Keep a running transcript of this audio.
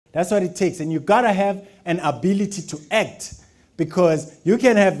That's what it takes. And you got to have an ability to act, because you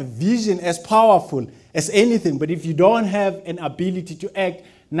can have a vision as powerful as anything, but if you don't have an ability to act,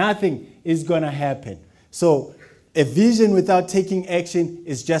 nothing is going to happen. So a vision without taking action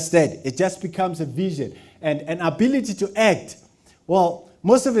is just that. It just becomes a vision. And an ability to act, well,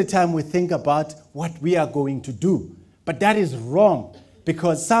 most of the time we think about what we are going to do. But that is wrong,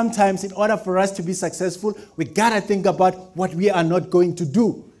 because sometimes in order for us to be successful, we got to think about what we are not going to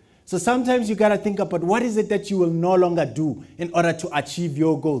do. So sometimes you got to think about what is it that you will no longer do in order to achieve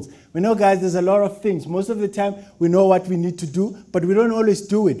your goals. We know, guys, there's a lot of things. Most of the time we know what we need to do, but we don't always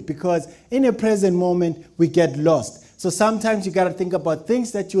do it, because in a present moment we get lost. So sometimes you got to think about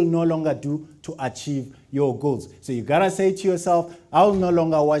things that you'll no longer do to achieve your goals. So you got to say to yourself, I'll no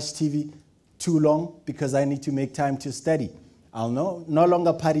longer watch TV too long because I need to make time to study. I'll no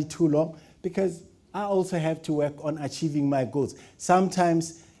longer party too long because I also have to work on achieving my goals.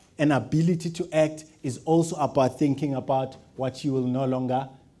 Sometimes an ability to act is also about thinking about what you will no longer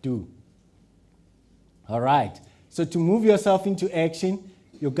do. All right. So to move yourself into action,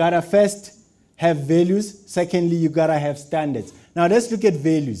 you gotta first have values. Secondly, you gotta have standards. Now let's look at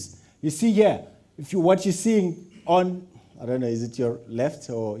values. You see here, what you're seeing on, I don't know, is it your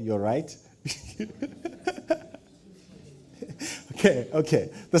left or your right? Okay.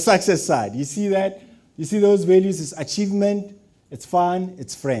 The success side. You see that? You see those values is achievement, it's fun,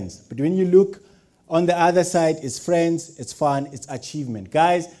 it's friends. But when you look on the other side, it's friends, it's fun, it's achievement.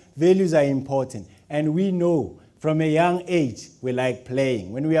 Guys, values are important. And we know from a young age, we like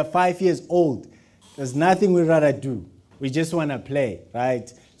playing. When we are 5 years old, there's nothing we'd rather do. We just want to play,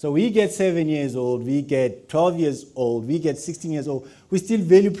 right? So we get 7 years old, we get 12 years old, we get 16 years old. We still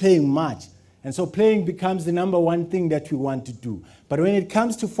value playing much. And so playing becomes the number one thing that we want to do. But when it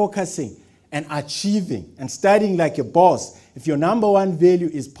comes to focusing and achieving and studying like a boss, if your number one value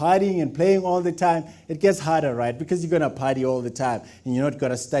is partying and playing all the time, it gets harder, right? Because you're going to party all the time and you're not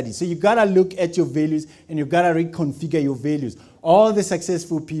going to study. So you got to look at your values and you got to reconfigure your values. All the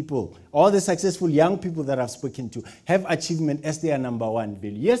successful people, all the successful young people that I've spoken to have achievement as their number one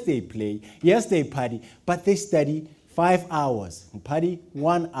value. Yes, they play. Yes, they party. But they study 5 hours and party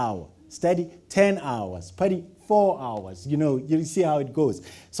 1 hour. Study 10 hours, party 4 hours. You know, you see how it goes.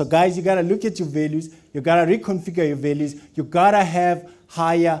 So guys, you got to look at your values. You got to reconfigure your values. You got to have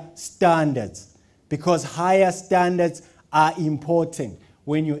higher standards, because higher standards are important.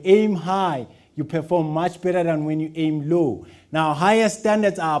 When you aim high, you perform much better than when you aim low. Now, higher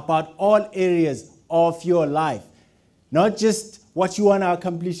standards are about all areas of your life, not just what you want to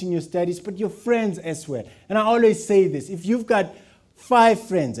accomplish in your studies, but your friends as well. And I always say this, if you've got 5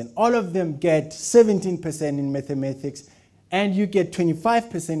 friends and all of them get 17% in mathematics and you get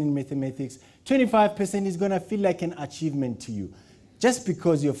 25% in mathematics, 25% is going to feel like an achievement to you just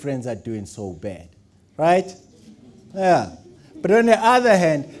because your friends are doing so bad, right? Yeah. But on the other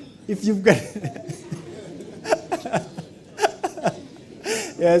hand, if you've got...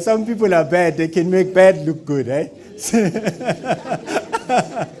 yeah, some people are bad. They can make bad look good, eh?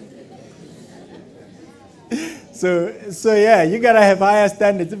 So yeah, you got to have higher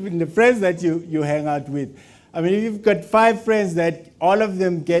standards. Even the friends that you hang out with. I mean, if you've got 5 friends that all of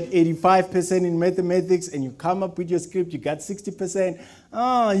them get 85% in mathematics and you come up with your script, you got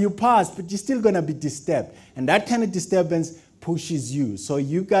 60%, you pass, but you're still going to be disturbed. And that kind of disturbance pushes you. So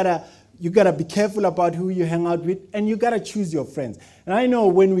you gotta be careful about who you hang out with, and you got to choose your friends. And I know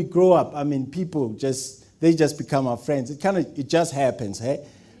when we grow up, I mean, people they just become our friends. It just happens, hey?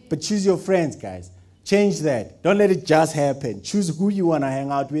 But choose your friends, guys. Change that. Don't let it just happen. Choose who you want to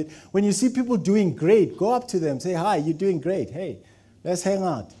hang out with. When you see people doing great, go up to them. Say, hi, you're doing great. Hey, let's hang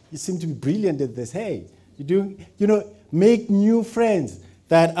out. You seem to be brilliant at this. Hey, make new friends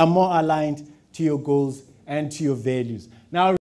that are more aligned to your goals and to your values. Now,